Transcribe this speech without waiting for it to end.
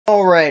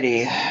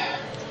Alrighty,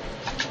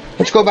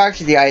 let's go back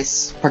to the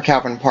ice per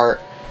Calvin part.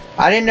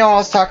 I didn't know I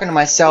was talking to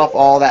myself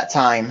all that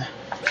time,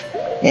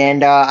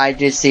 and I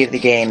did save the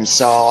game,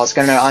 so I was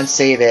gonna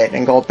unsave it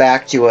and go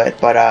back to it,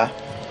 but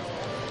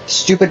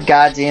stupid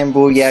goddamn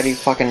Blue Yeti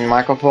fucking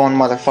microphone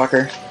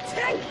motherfucker.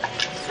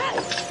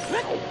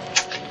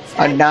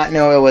 I did not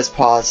know it was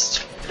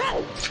paused,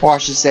 or I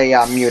should say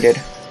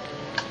muted.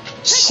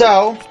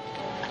 So,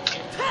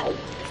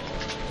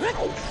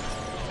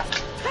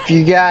 if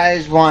you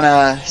guys want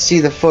to see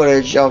the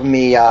footage of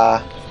me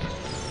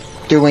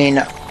doing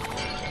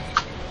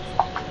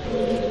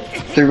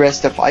the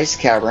rest of Ice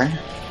Cavern,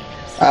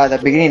 the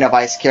beginning of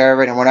Ice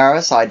Cavern and whatever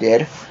else I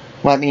did,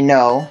 let me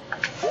know.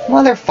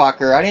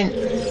 Motherfucker,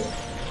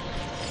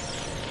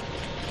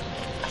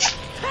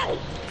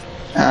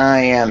 I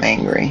am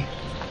angry.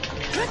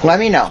 Let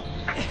me know.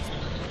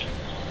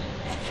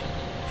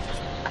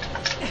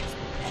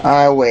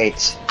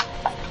 Wait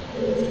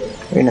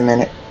a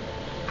minute.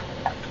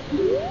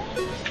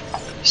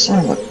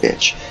 Son of a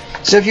bitch.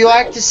 So if you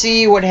like to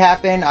see what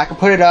happened, I can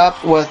put it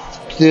up with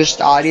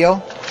just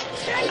audio,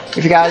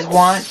 if you guys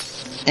want,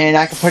 and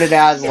I can put it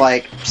as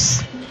like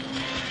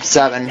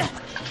 7.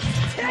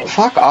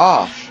 Fuck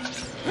off.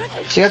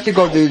 So you have to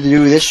go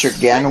do this shit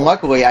again. And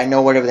luckily, I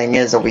know what everything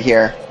is over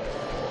here.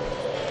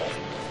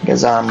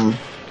 Because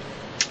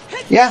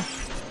yeah.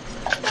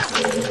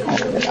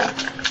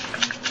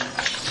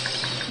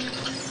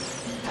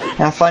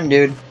 Have fun,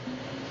 dude.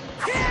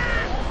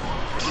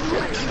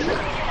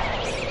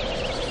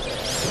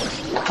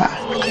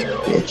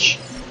 Bitch.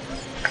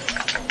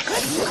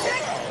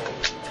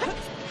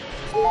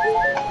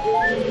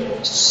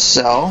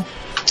 So,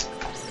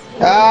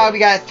 we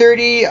got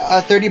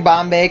 30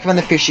 bomb bag from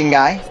the fishing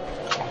guy,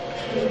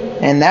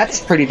 and that's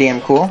pretty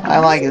damn cool. I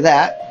like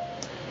that.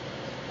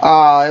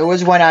 It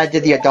was when I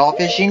did the adult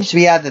fishing, so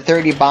we had the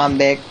 30 bomb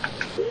bag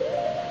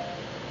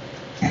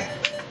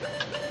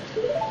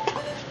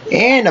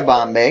and a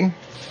bomb bag,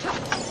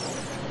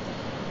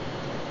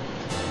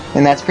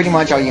 and that's pretty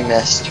much all you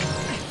missed.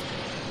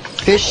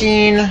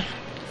 Fishing,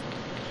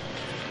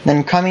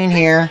 then coming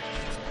here,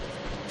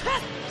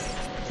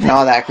 and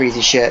all that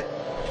crazy shit.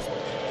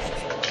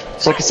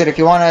 So like I said, if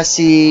you want to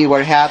see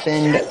what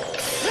happened,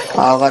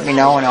 let me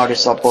know and I'll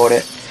just upload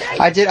it.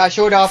 I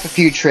showed off a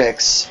few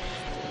tricks,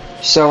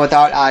 so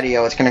without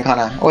audio it's gonna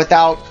kinda,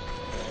 without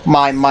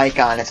my mic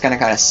on, it's gonna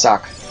kinda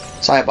suck.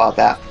 Sorry about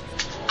that.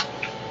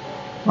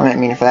 I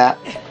didn't mean for that.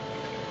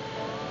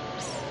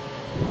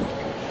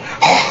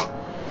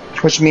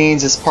 Which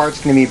means this part's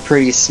gonna be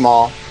pretty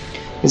small,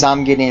 because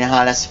I'm getting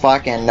hot as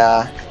fuck, and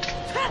I'm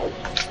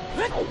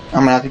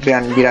gonna have to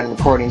be done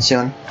recording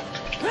soon.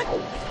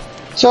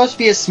 So it's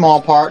be a small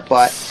part,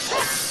 but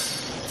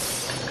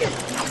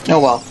oh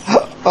well.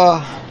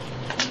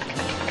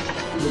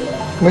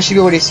 Wish you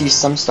could already see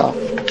some stuff.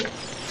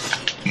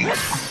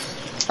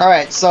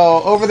 Alright,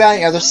 so over there on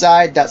the other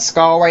side, that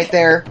skull right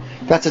there,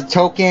 that's a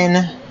token,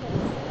 and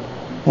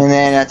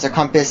then that's a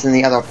compass in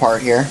the other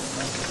part here.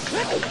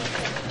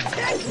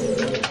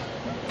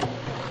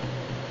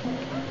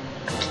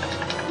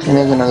 And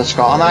there's another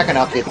skull. I'm not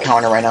gonna update the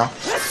counter right now,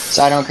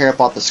 so I don't care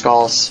about the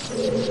skulls.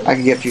 I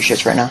can get a few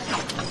shits right now.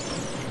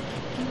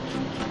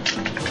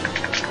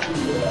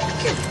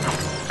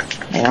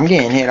 Man, I'm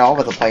getting hit all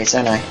over the place,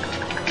 ain't I?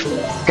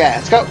 Okay,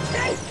 let's go.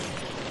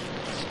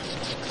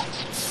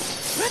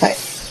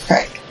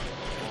 Alright.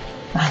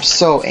 I'm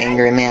so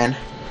angry, man.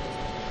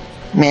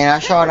 Man, I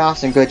showed off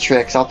some good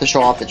tricks. I'll have to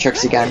show off the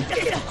tricks again.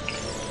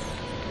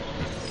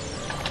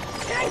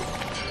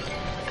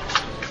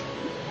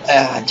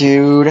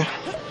 Dude.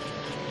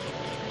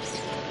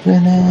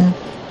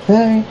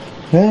 Hey.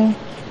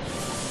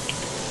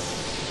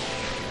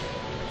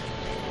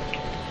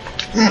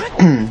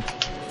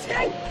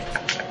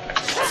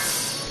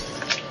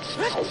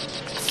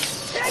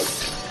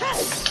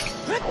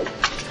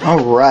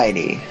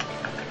 Alrighty.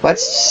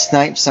 Let's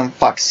snipe some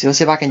fucks. Let's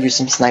see if I can do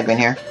some sniping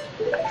here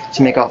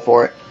to make up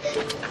for it.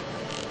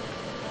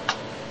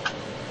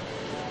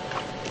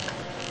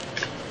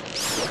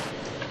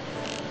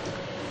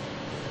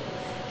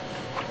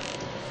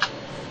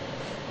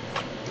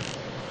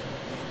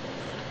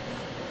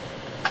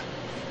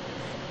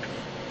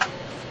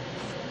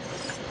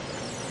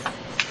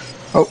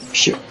 Oh,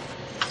 shoot.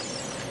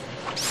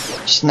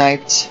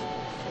 Sniped.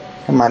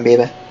 Come on,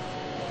 baby.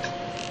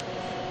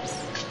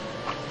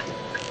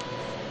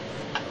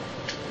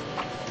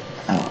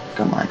 Oh,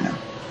 come on now.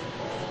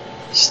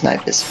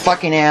 Snipe his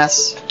fucking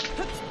ass.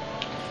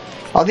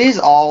 Are these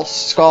all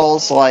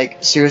skulls?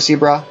 Like, seriously,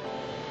 bro?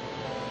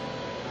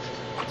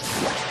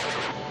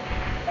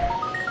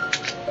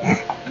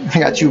 I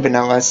got 2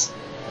 vanillas.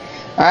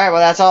 Alright, well,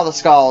 that's all the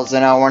skulls,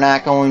 and we're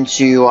not going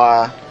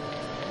to,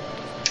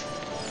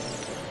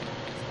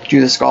 do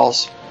the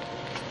skulls.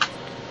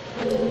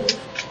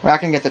 We're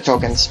not gonna get the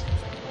tokens.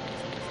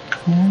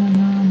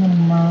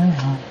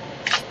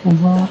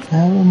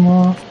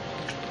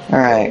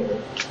 Alright.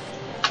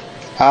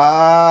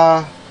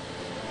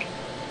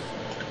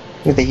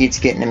 The heat's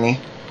getting to me.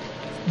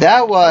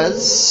 That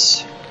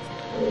was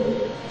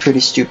pretty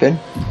stupid.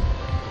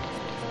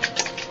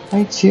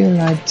 Fight till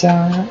I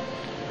die.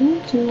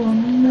 Into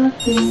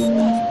nothing.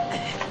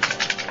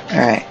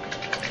 Alright.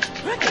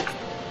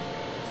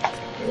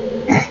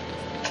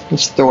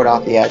 Just throw it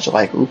off the edge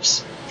like,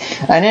 oops.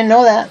 I didn't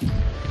know that.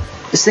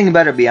 This thing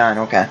better be on,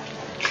 okay.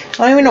 I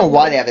don't even know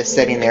why they have it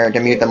sitting there to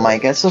mute the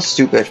mic. That's so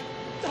stupid.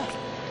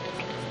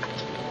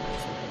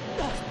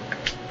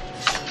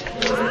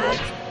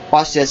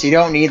 Watch this, you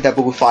don't need the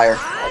blue fire.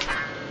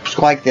 Just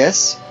go like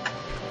this.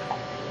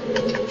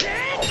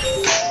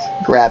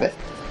 Grab it.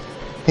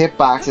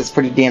 Hitbox is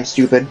pretty damn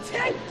stupid.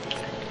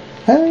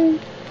 Hey.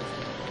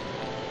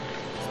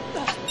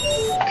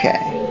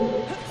 Okay.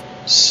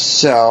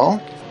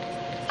 So,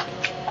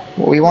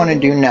 what we want to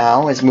do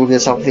now is move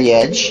this off the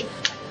edge.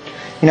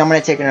 You know, I'm going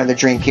to take another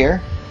drink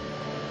here.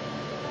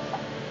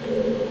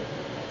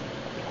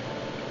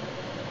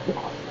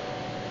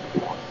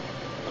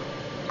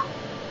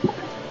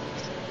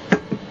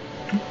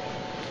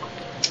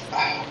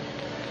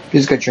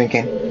 Feels good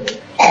drinking.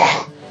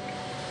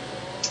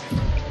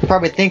 You're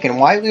probably thinking,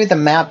 why leave the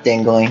map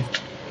dangling?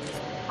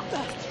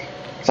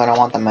 Because I don't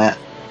want the map.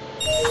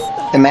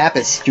 The map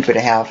is stupid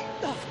to have.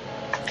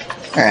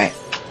 Alright.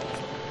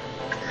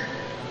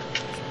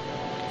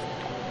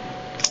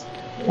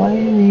 Fly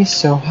me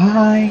so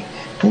high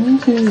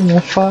into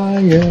the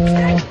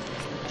fire.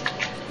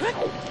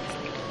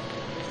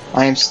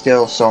 I am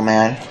still so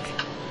mad.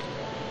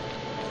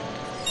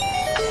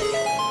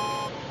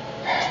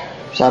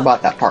 Sorry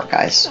about that part,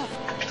 guys.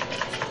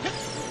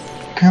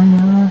 Come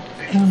on,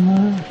 come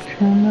on,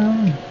 come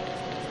on.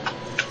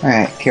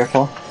 Alright,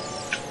 careful.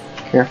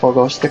 Careful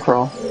goes the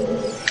crow.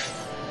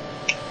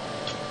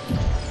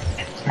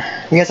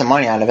 We get some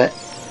money out of it.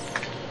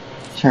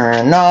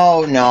 Turn.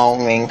 No, no,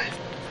 Link.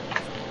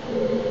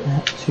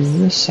 Up to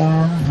the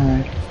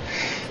side.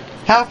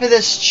 Half of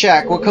this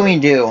check, what can we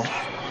do?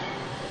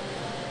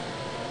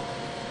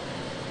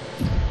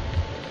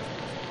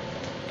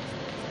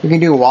 We can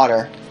do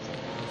water.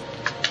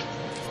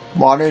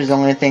 Water is the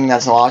only thing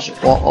that's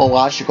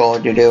logical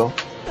to do.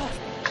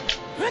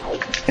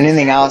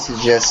 Anything else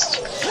is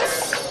just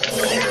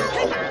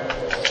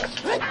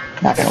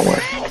not gonna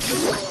work.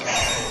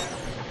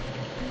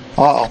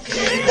 Uh-oh.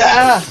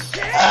 Ah!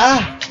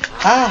 Ah!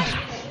 Ah!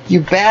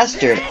 You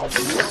bastard!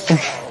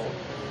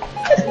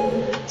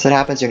 So what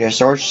happens when your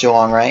sword's too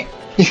long, right?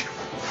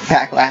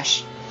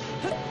 Backlash.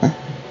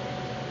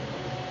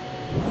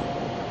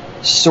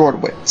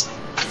 Sword wit.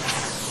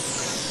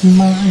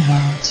 My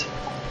heart.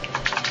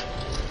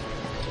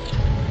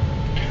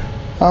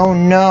 Oh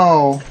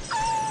no!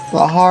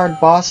 The hard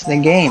boss of the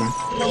game.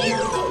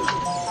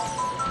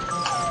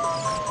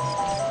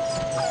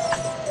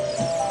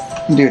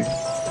 Dude.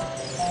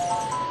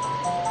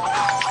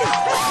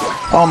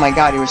 Oh my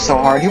god, he was so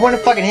hard. He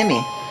wouldn't fucking hit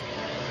me.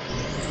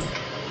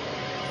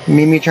 He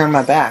made me turn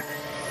my back.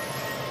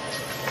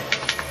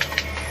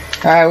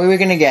 Alright, what are we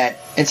gonna get?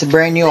 It's a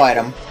brand new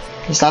item.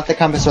 It's not the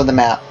compass or the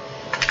map.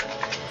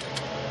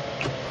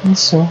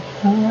 It's so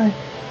high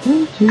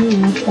into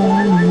the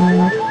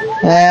fire.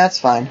 That's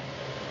fine.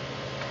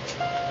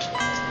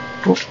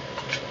 Oop.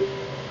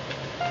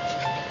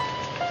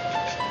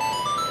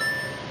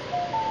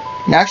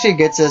 It actually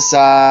gets us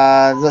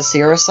the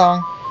Sierra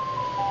song.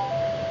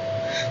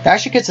 It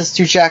actually gets us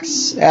 2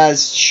 checks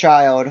as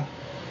child.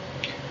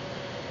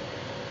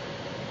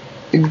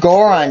 The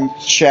Goron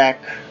check.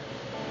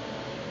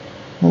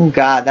 Oh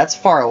god, that's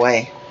far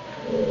away.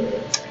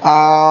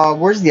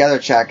 Where's the other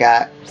check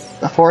at?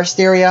 The forest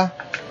area?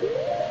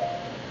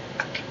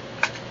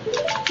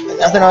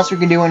 Nothing else we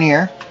can do in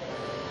here.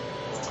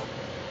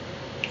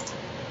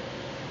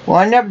 We'll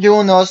end up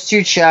doing those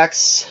 2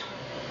 checks.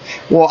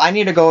 Well, I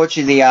need to go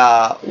to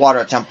the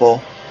water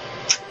temple.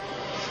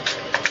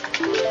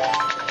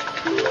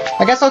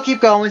 I guess I'll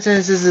keep going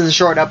since this is a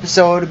short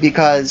episode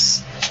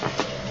because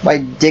my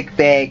dick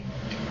bag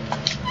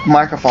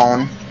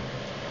microphone,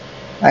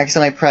 I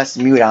accidentally pressed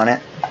mute on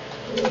it.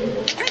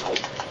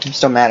 I'm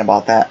still mad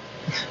about that.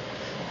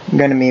 I'm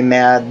gonna be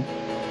mad.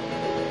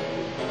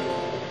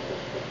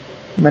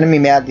 I'm gonna be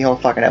mad the whole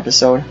fucking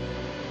episode.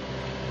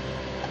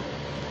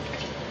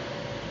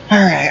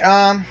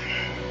 Alright,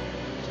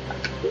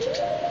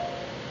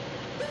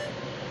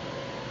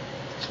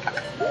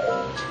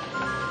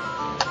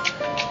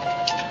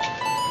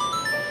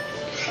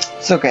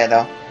 it's okay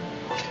though.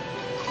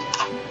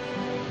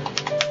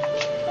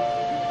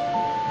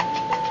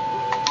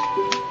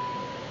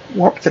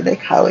 Warp to Lake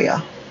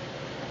Hylia.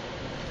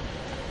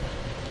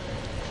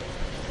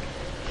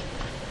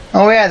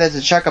 Oh yeah, there's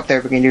a check up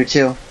there we can do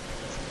too.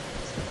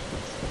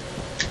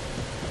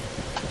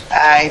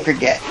 I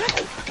forget.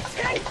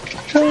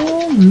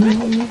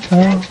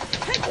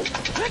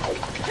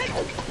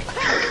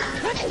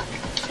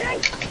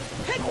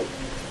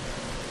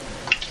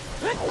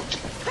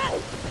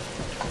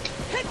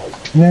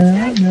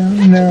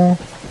 No.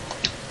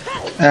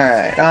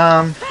 Alright,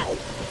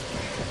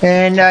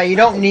 and you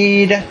don't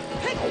need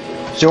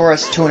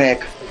Zora's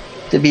Tunic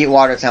to beat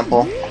Water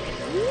Temple.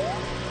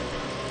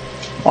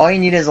 All you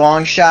need is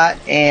Long Shot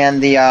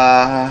and the,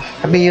 I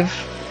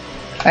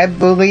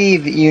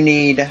believe you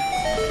need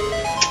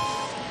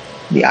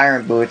the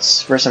iron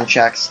boots for some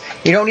checks.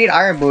 You don't need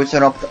iron boots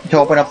to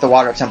open up the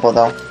water temple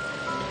though.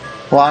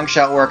 Long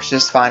shot works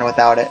just fine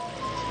without it.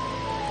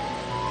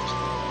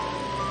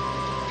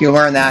 You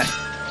learn that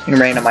in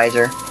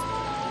Randomizer.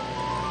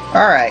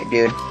 Alright,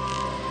 dude.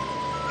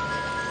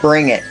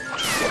 Bring it.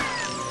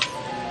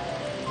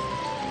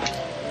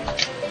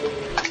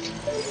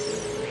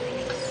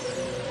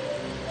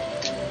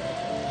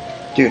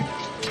 Dude.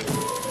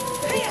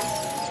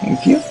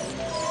 Thank you.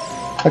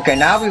 Okay,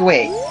 now we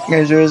wait.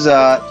 Because there's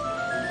a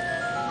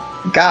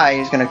guy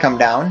who's gonna come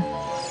down.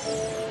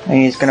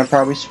 And he's gonna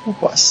probably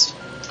swoop us.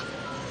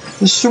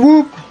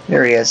 Swoop!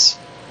 There he is.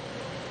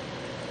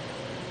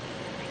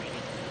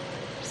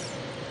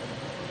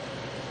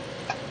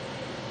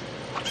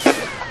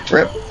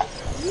 Rip.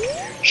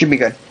 Should be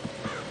good.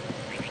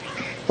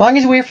 As long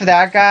as you wait for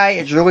that guy,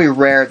 it's really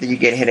rare that you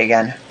get hit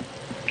again.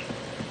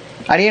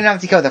 I didn't have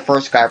to kill the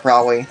first guy,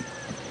 probably.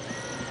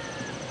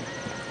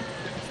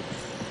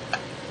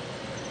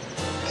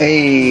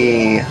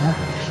 Hey,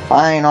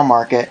 fine, I'll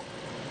mark it.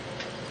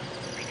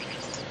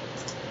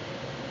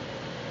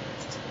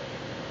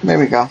 There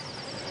we go.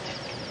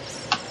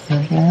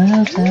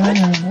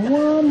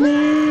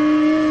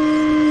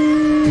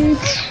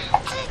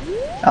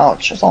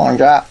 Ouch, that's a long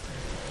drop.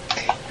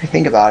 If you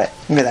think about it,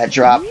 look at that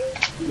drop.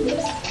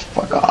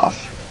 Fuck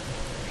off.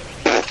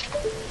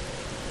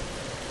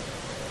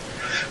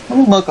 Let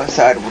me look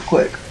outside real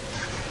quick.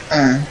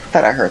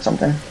 Thought I heard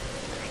something.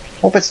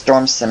 Hope it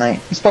storms tonight.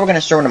 It's probably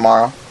gonna storm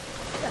tomorrow.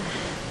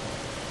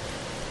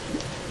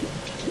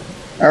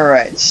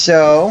 Alright,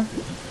 so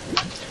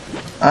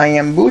I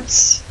am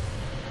Boots.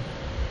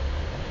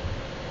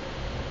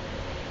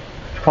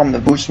 Call them the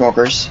boot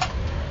smokers.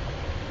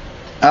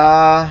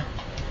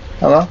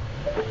 Hello?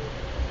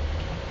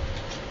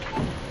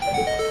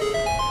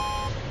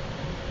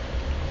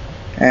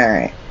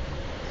 Alright.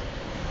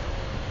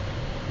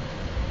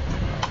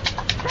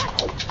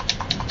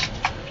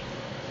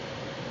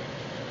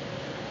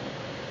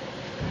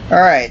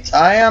 Alright,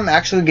 I am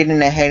actually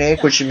getting a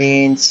headache, which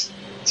means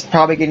it's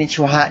probably getting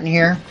too hot in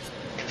here.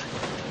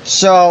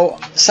 So,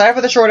 sorry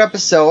for the short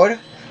episode.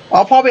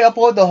 I'll probably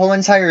upload the whole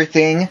entire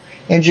thing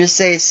and just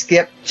say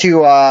skip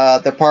to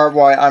the part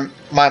where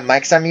my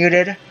mic's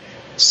unmuted.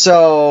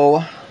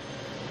 So,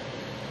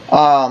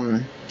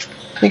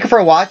 thank you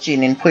for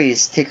watching, and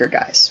please take care,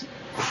 guys.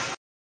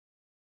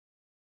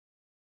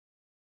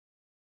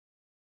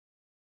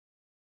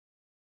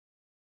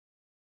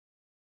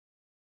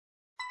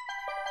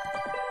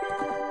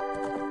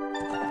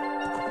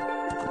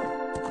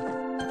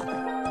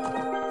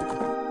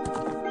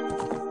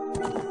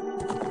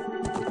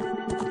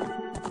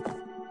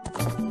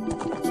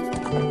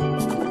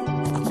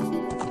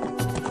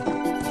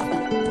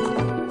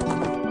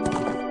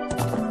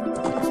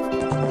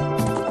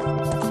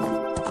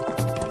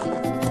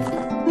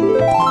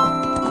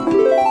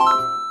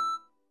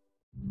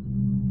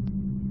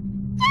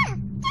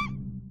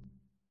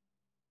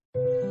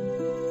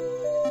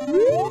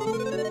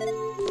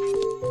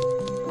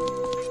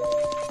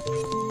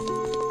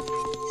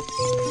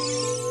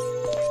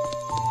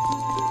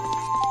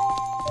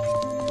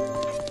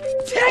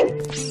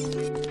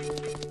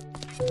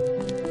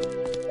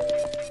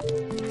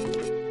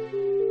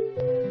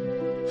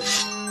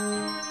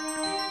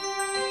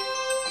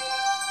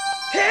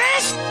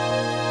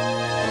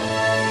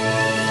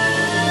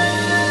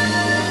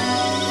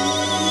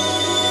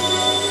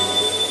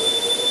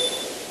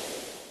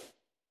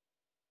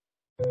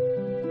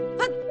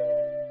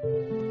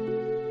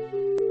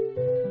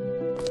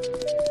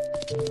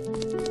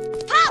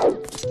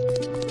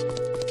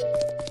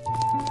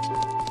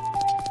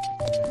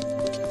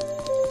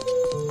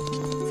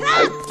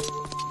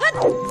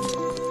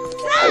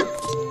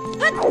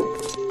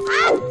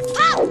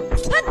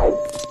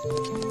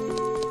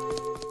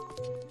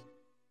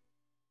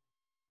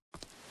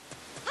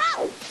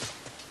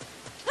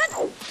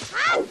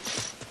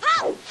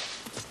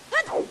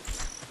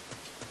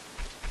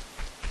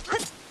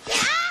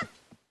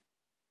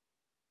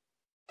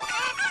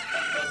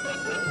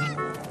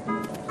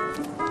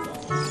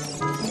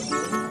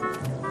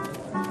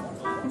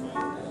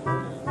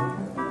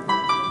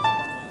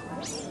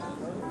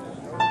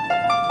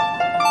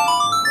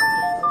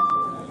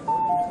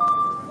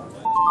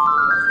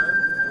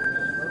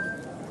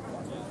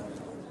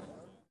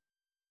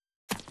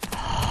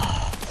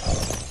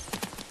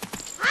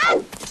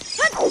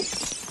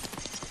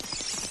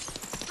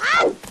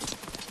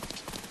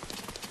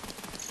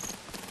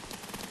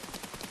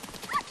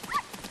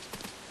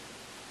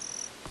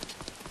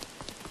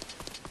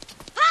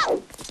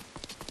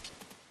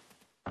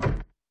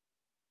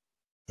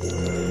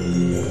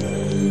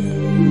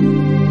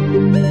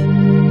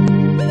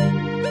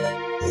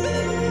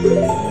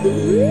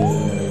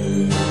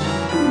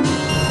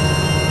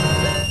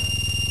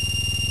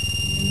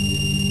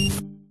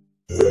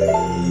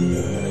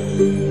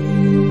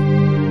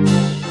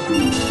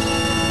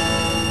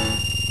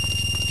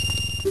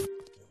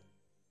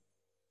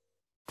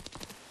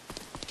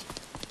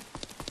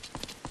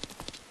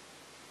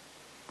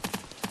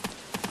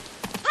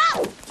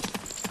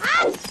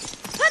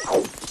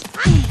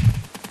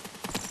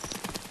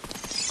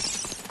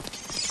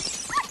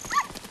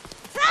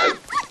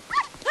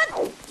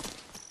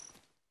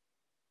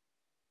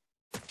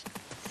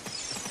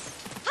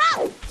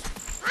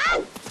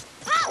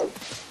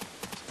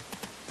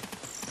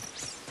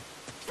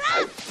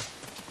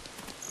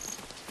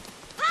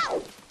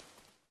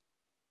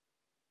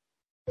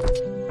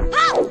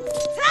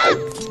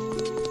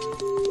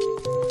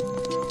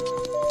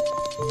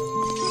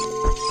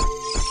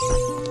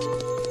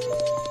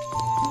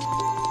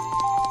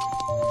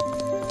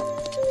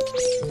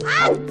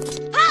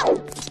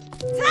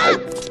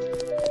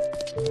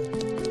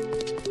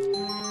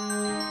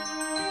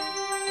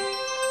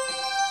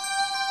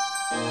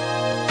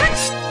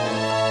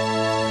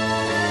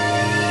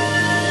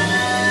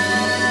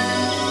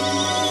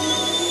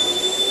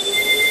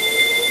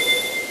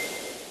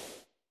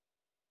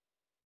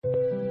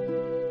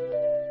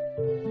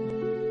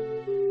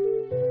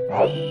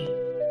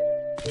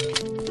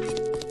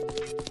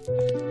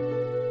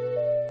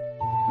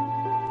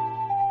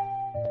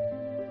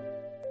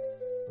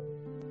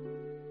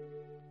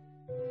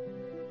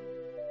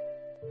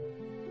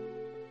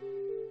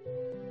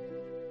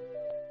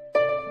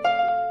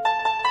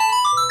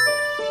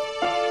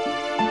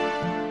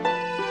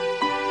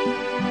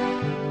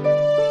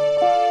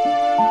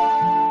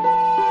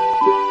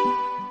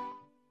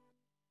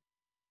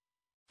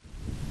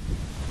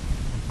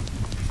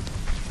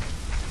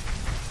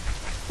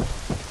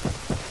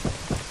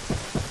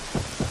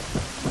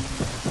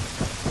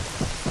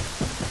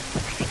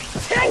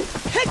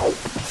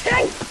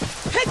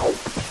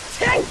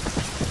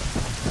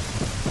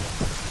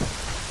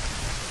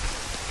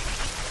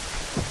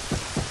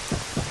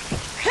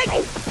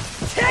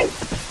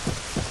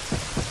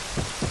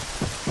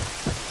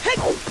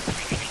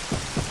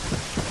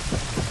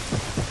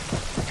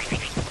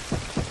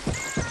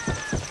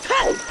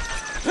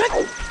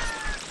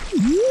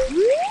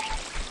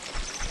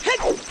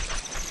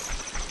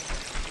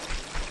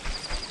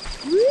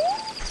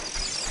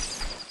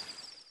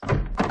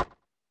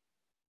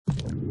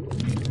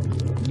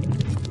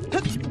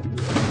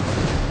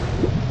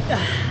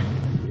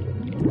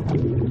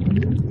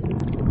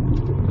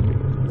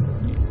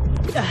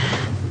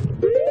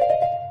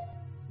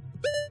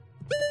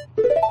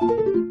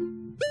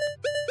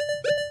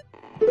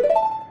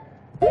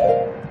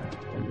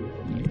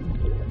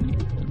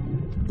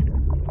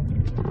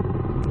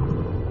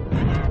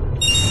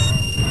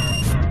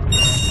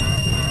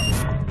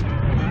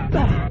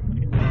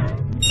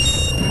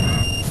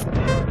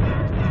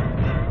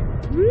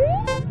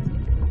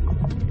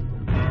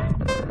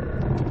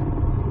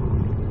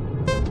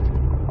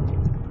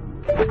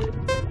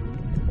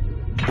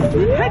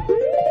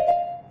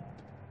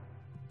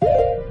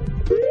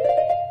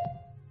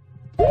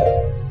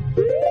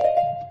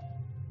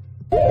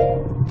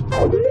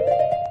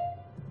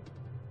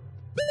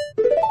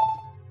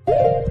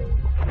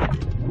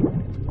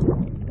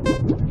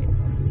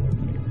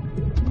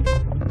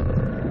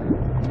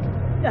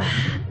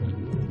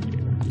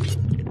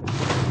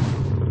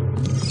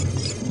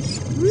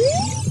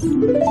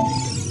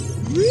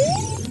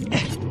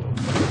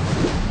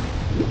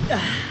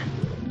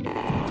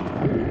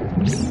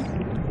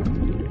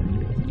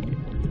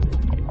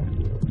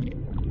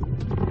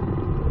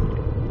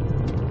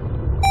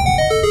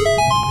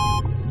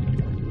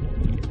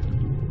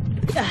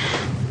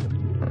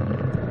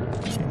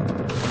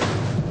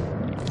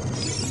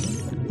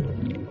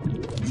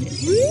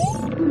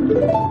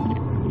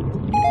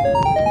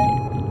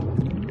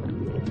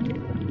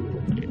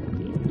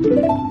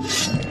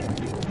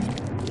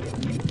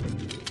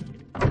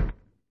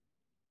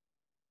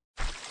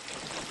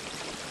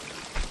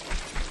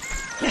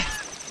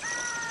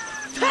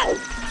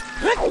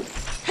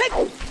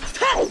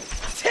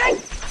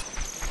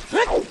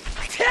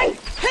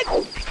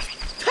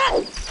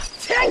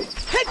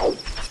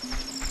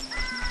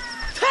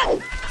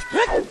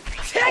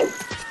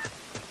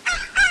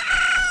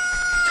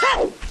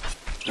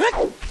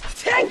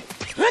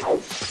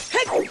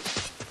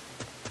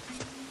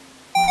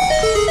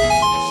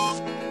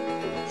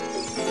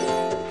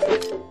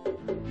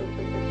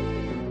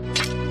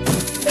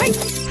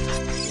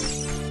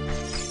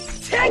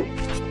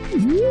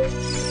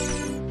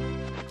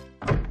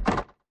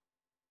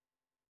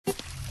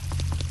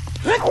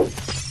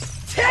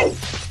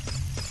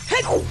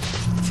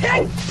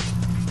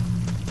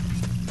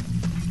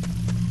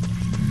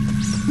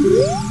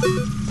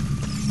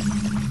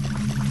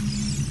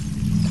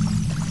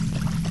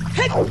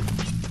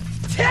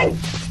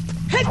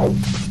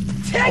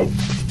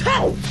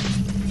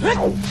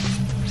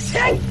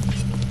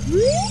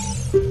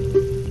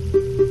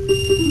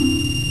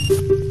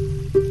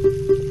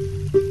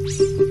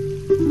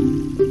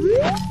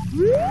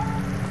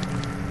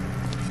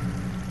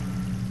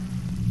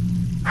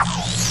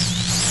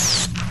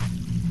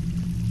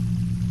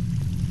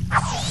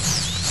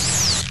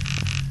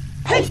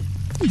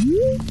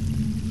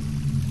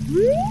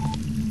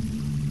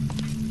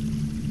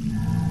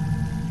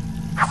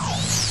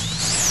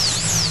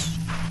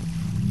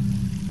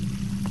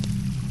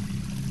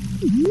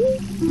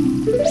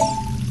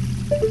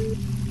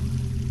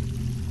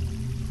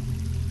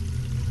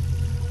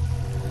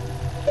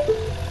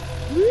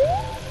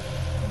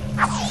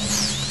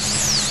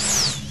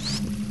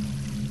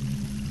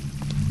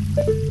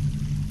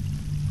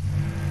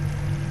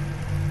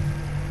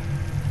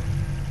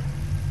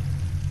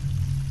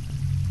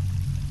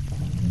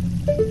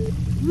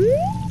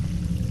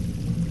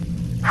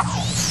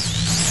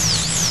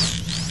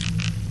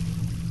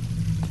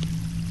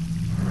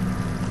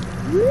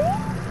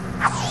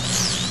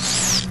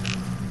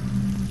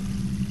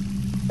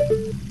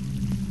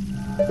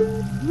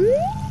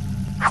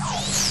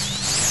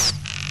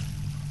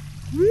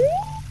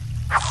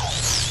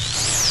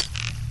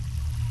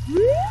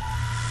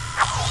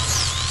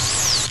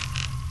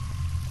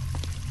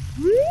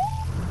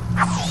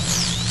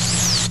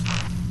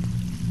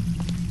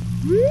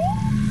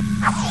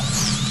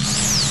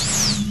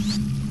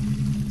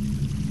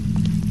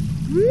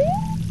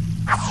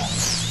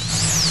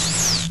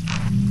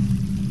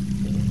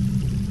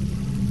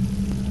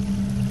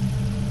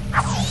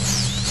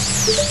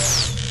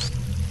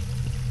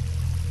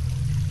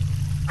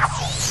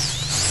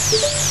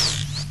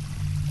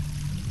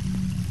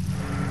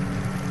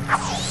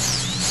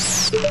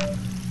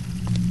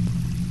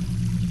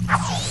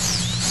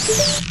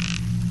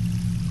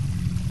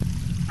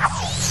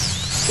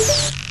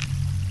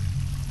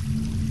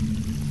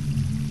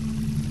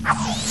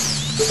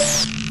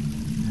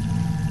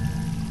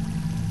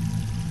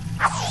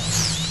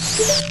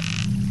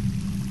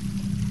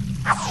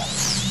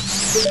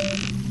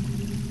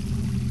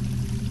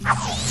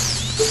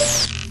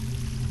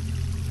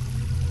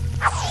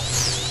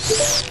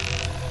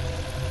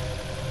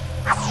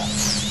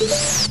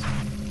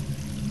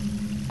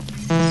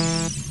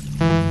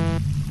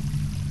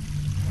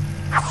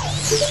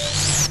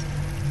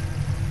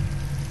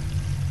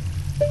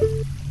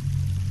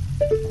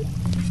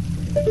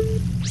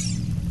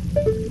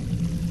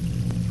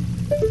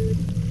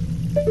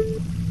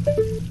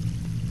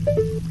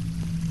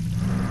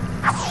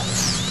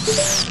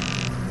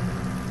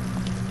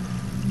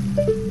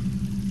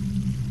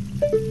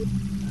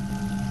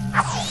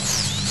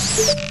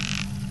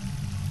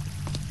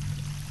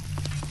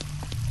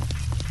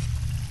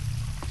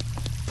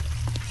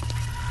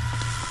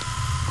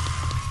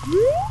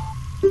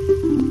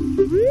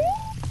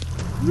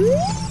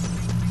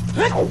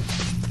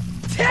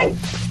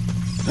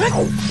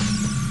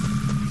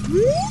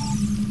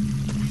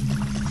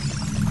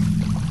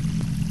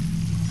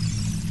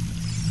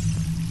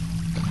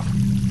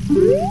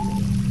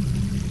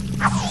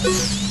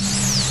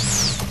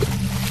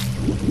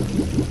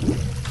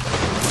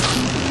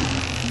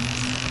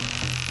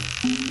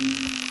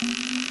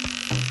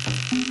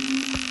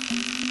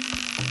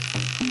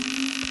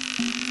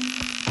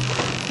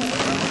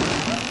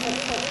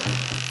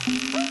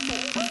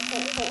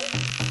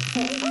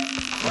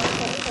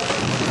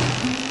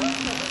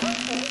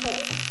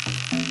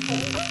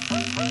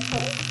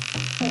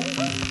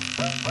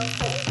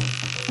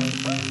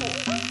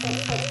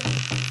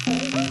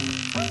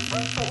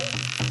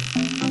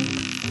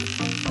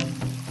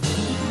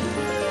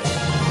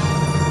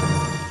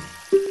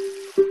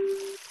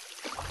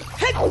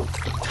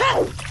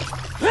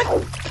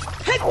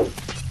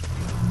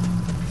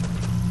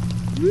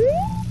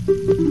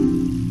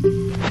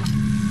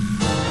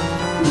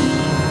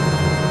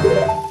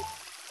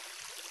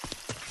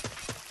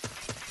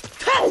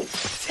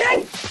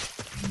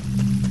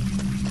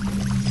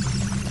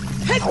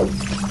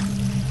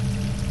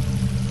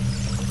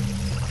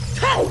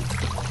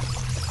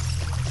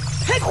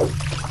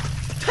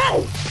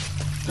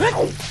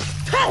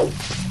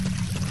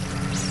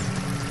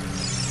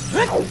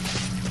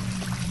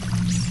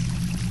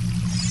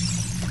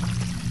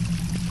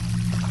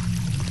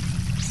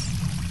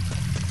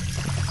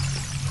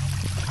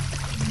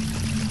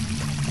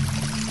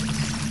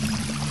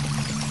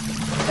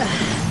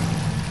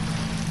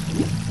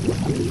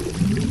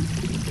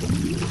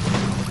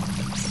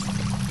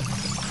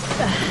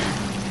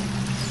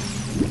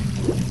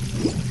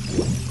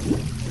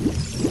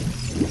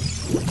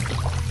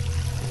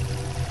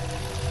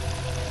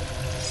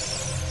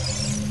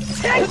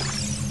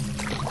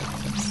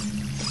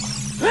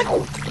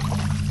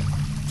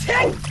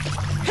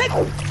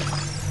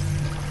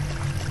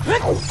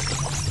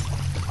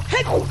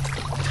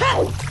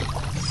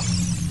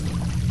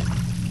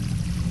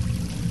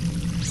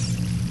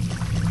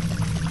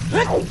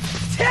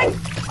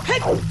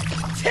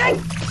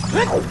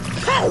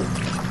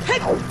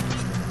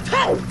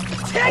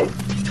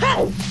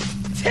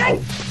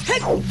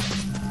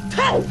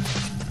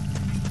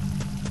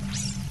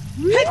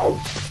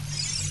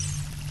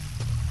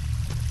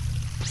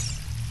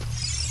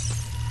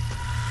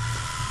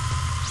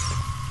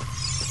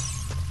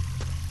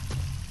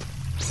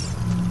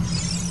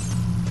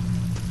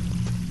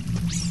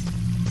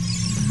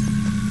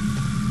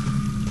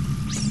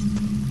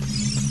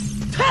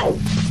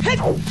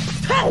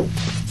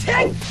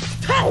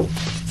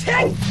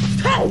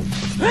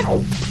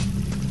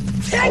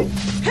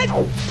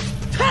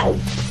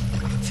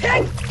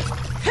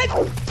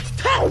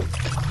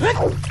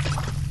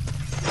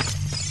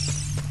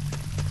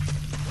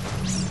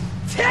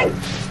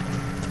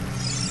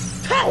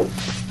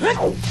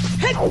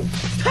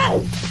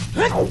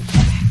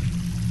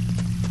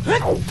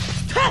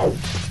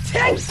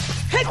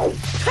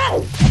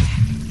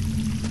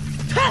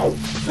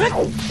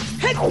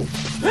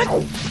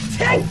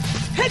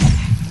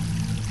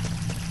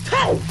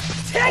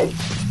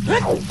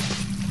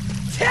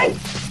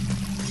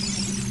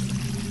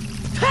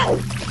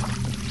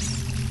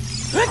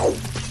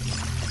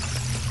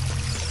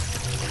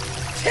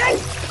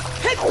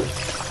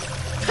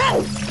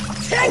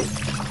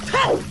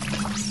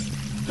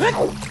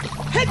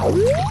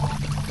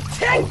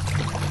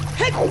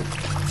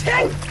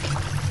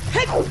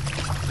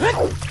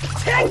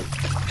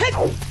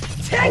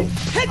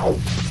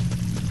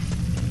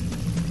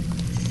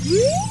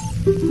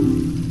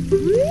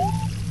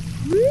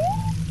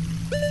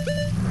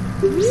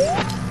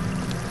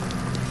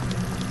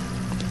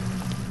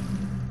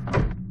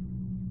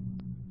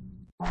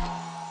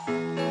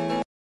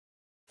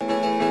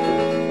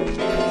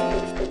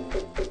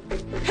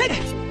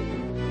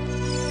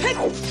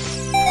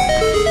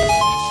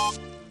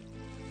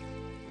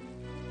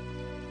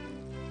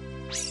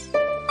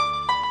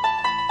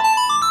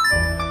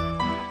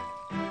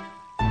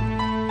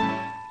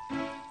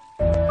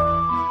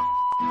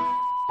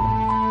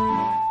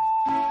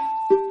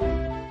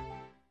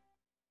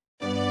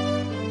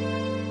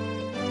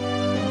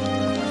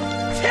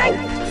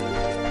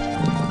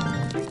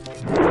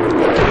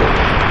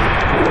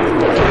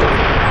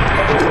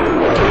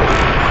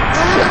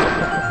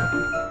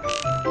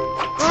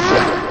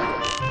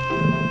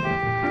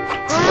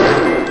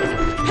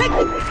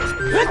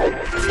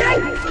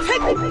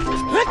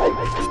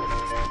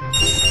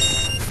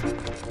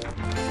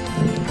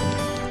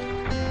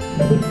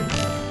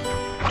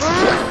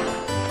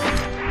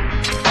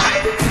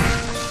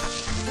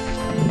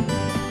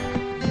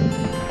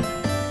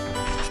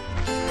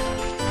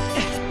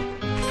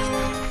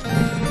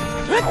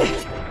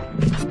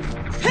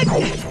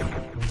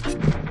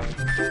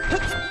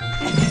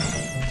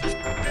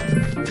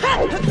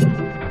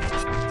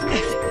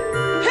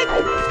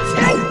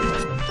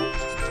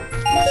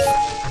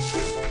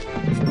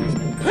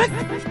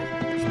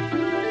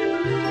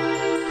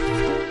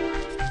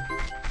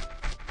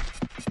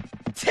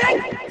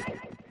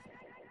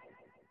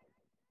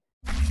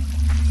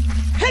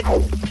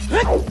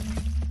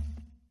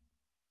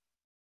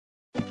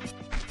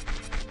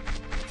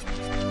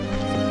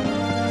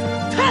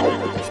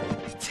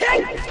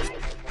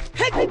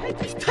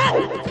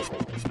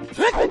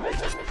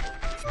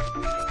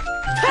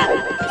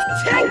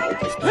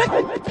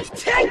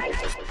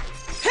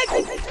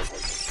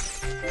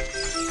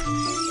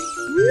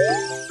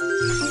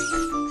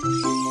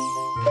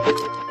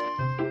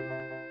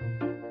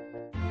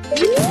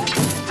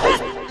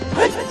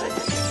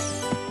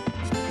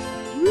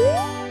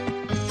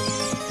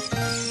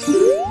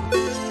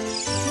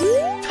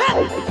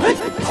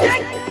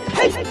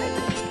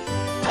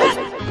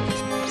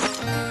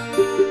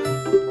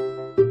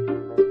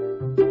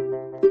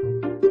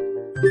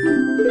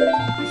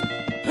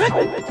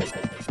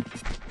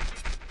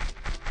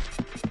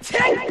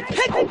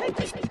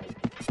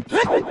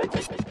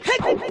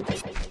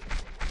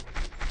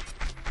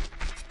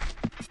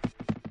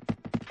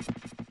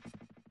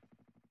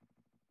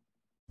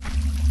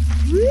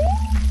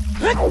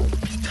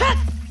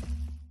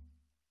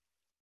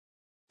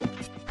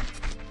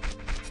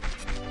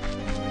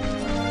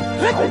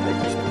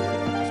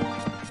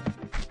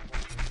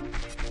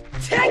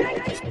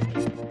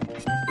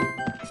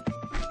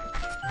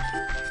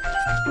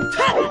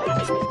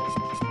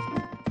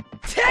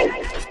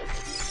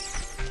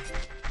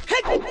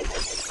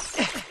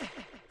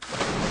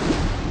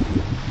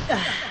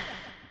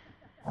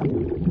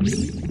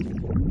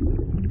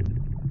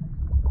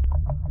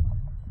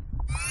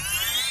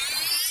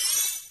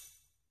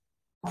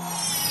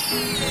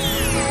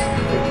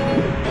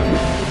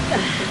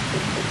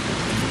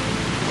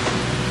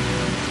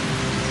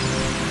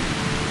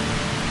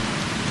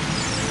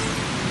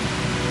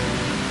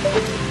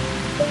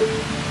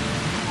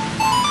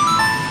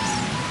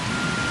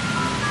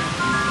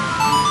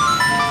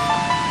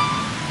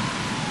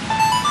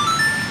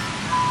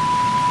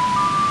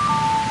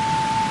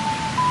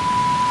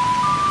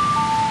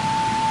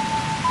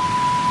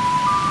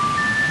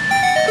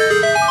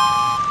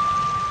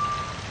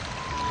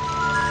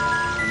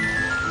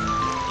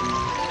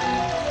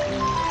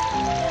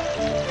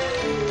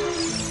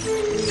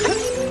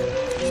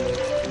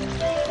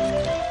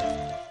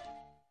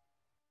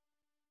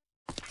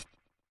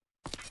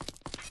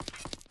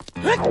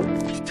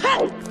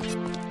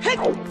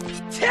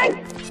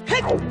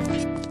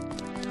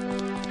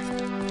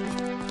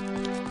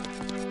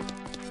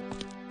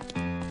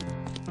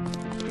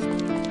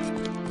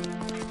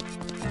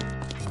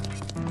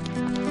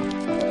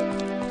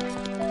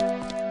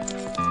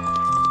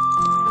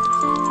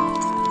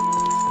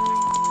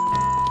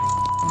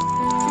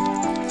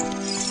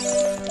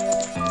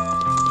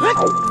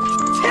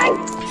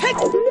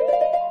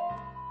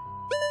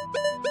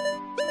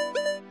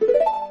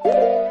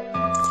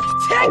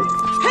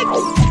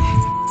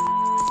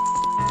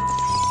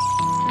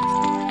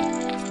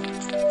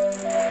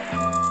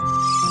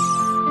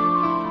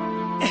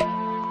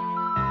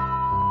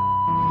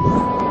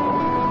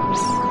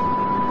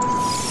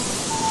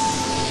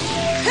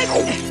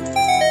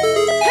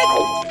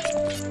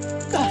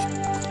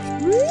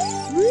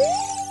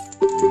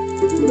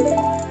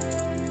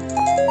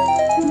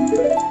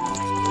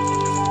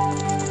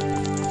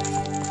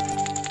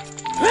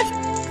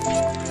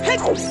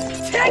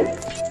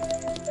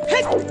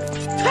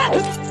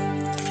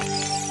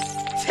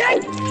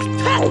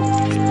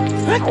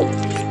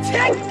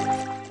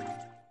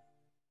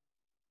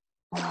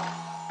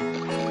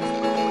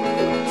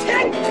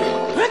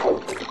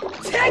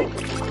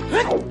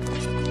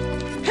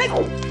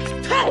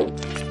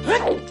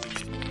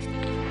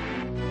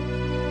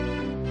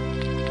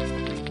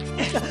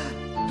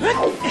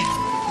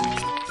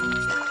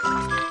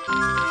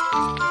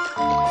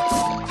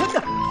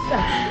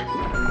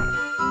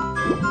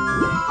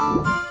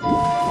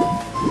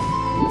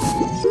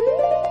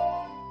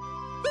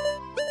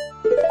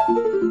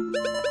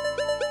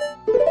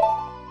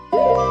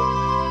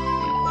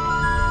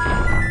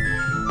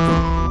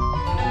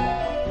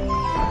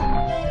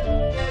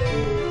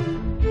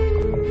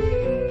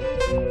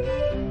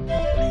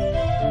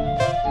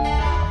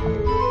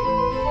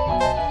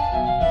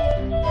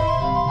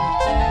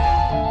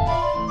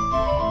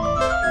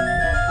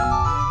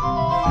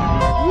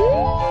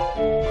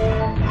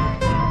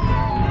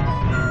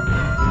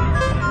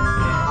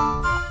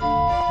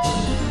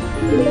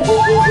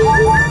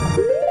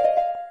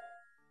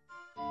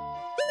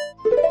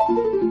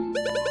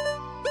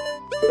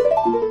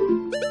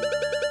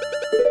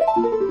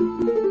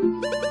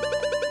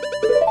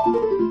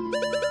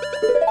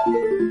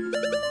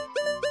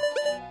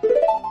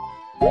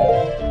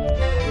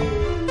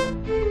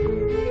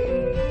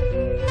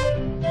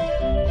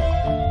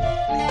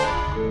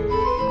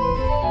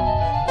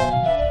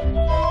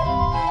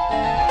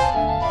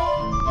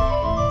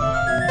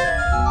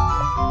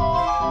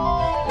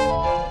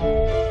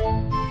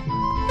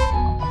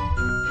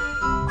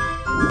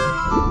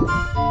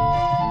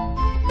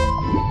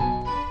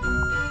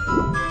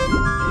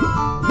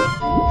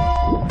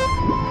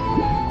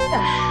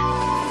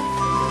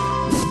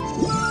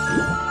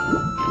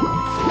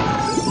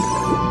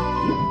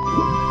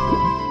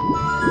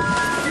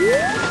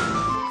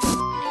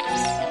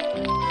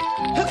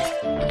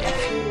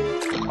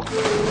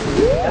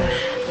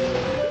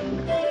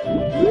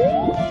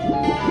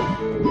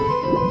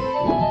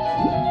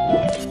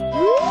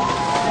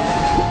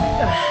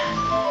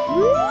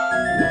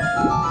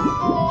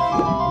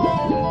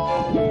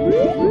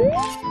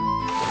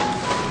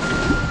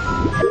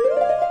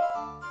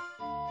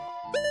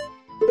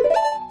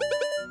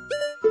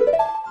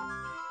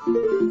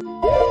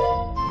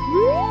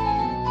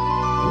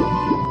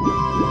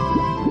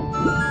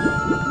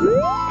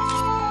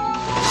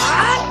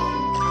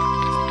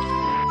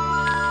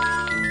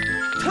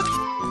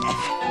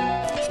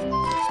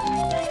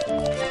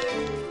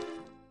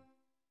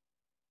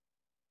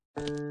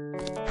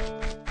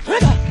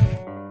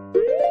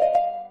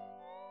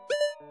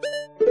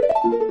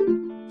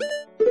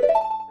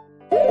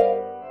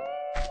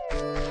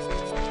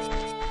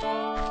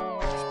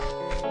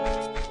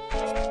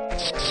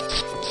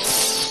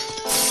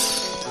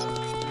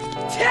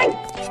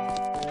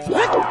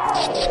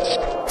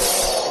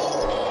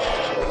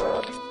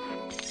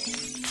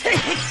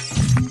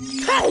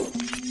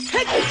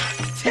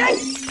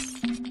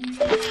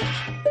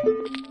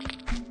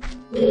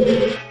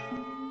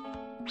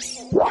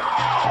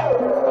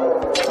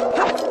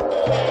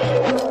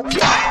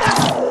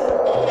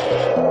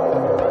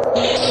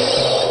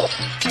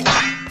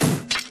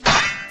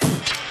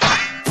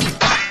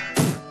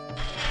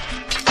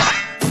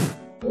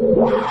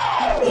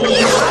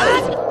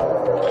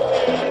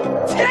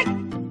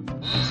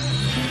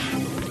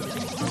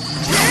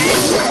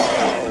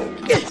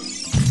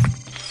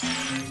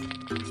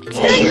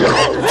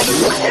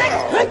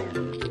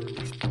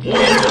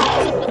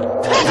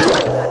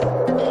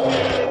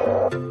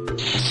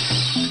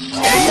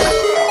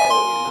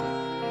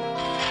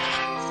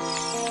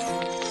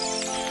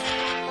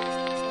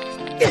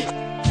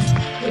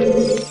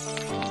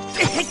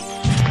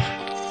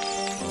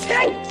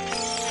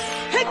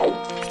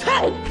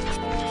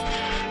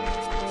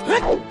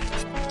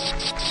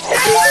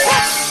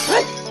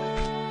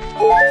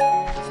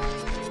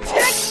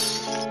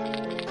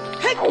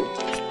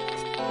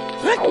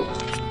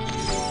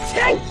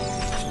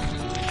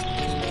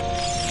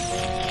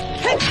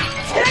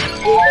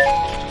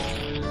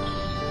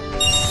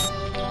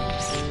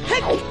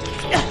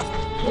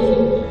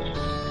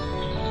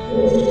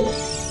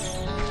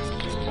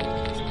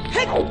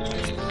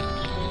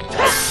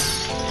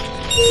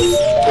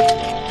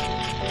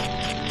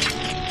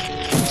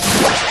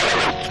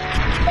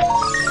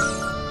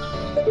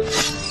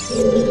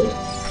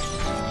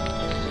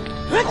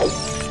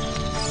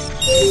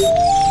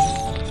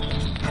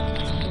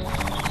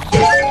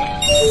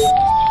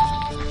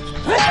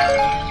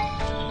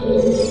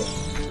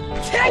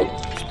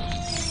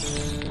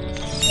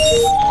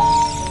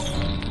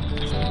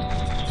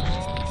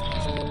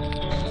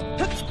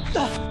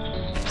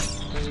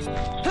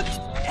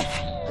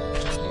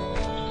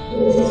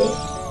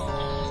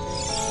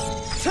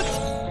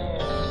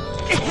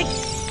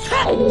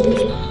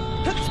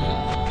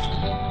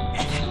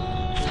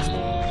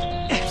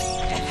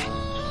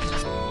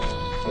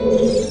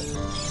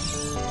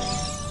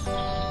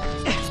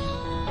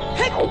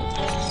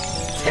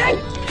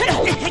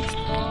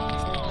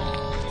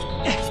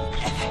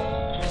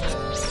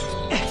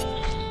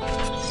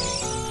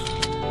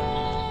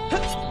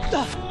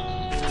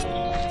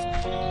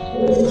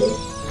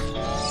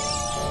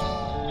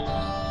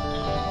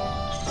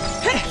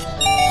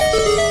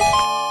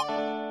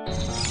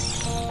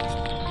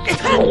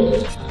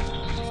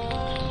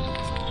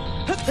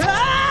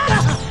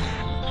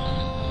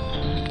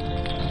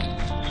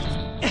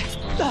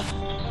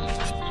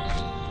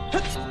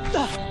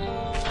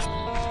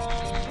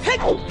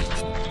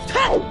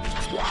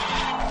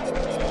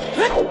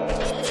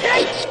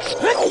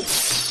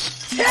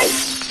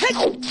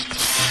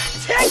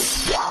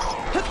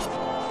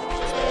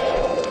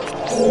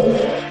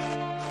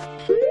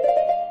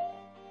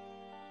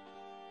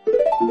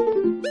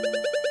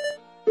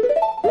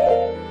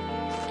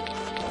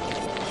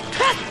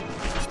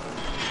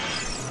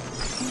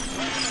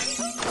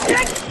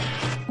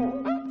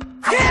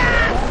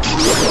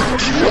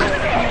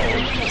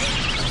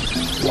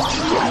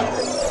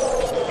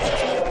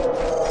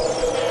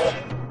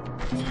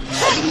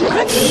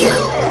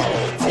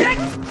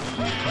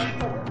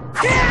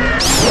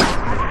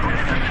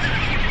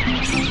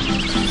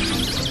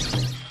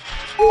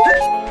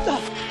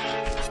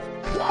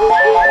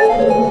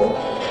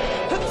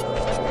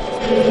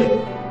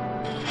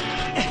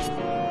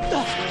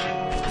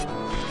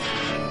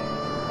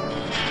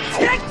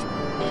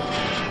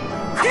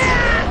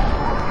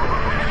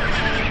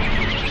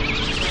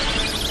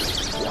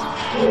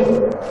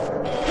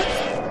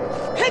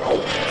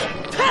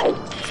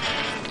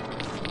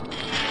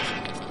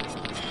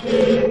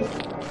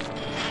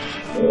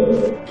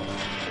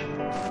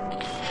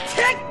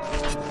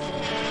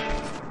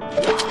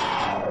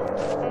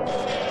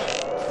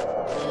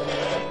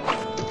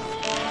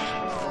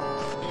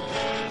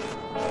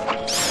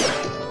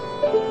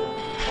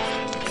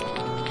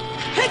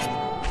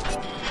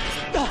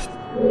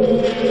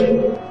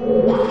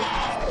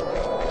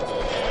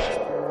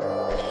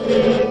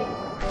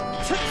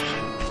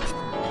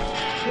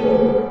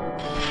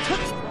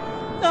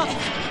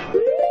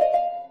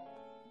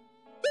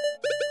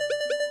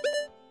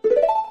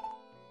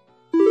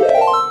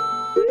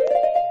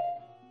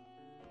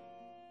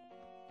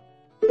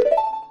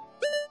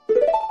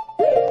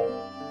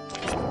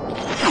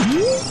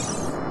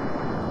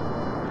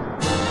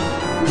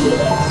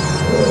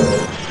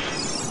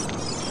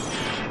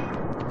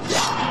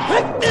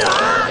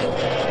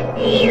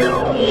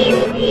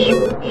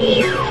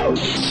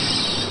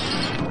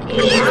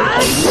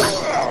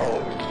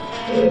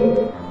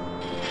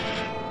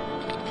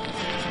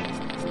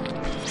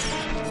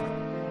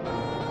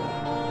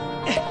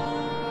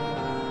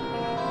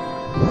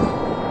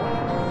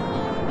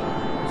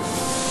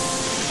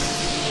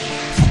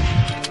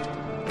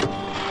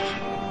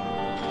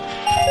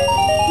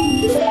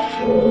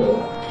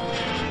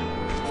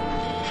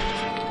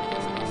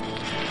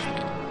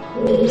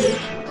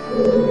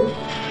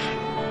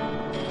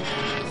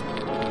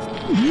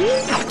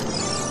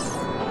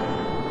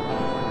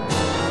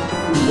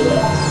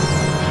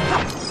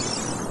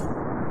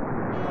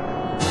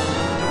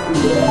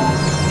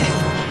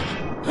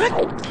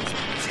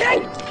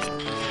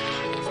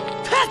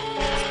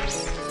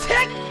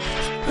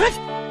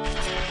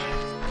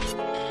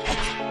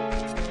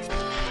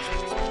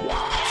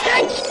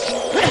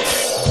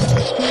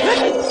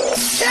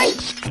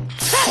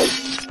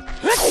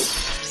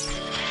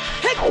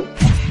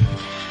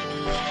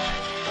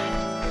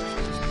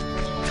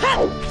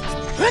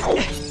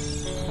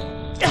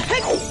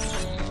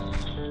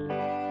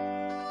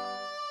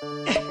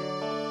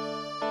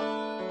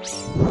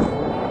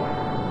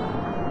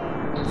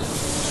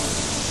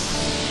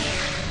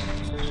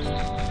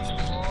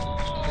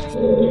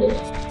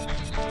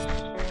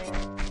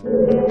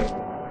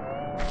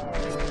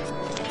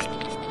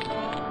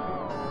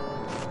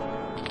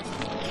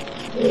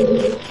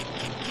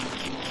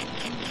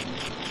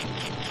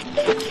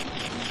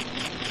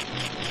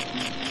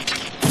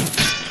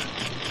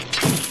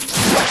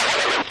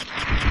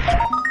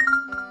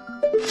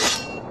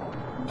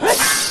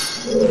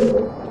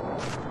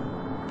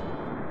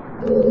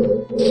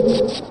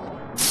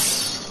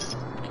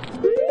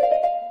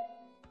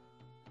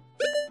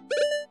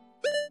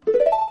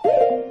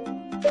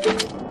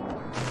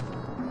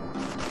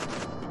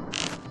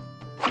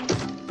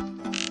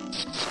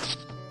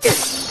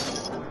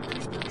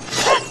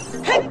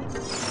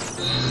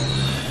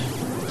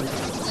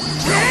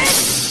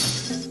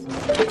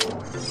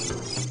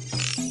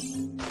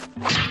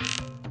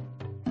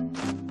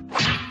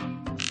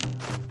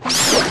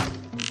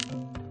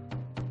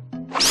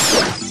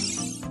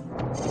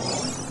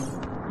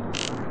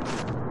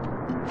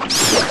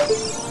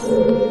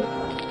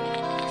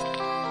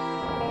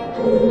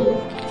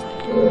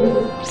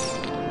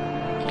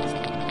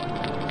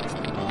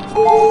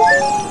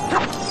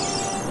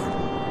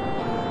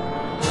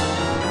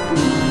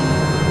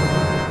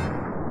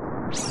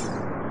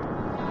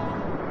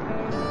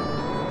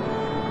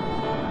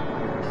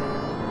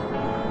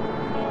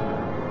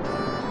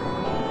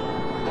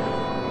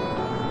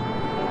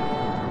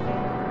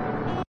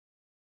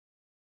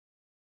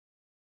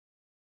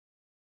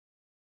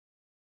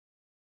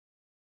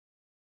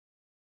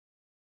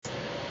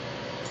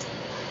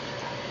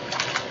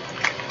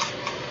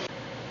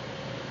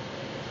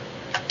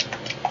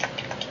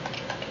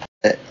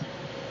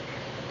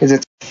 Because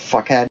it's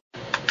fuckhead.